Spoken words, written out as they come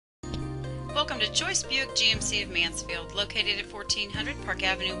Welcome to Joyce Buick GMC of Mansfield, located at 1400 Park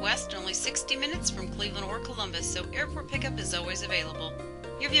Avenue West, only 60 minutes from Cleveland or Columbus, so airport pickup is always available.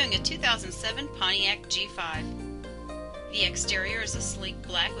 You're viewing a 2007 Pontiac G5. The exterior is a sleek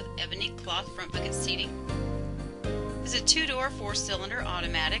black with ebony cloth front bucket seating. It's a two-door, four-cylinder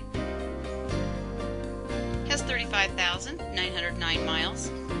automatic. Has 35,909 miles.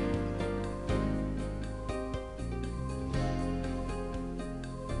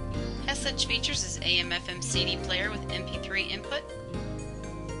 Has such features as AM/FM CD player with MP3 input,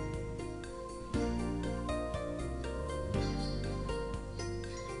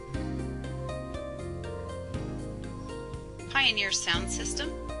 Pioneer sound system,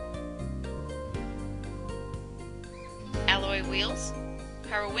 alloy wheels,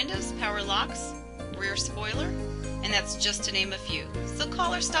 power windows, power locks, rear spoiler, and that's just to name a few. So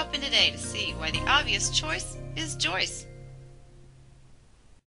call or stop in today to see why the obvious choice is Joyce.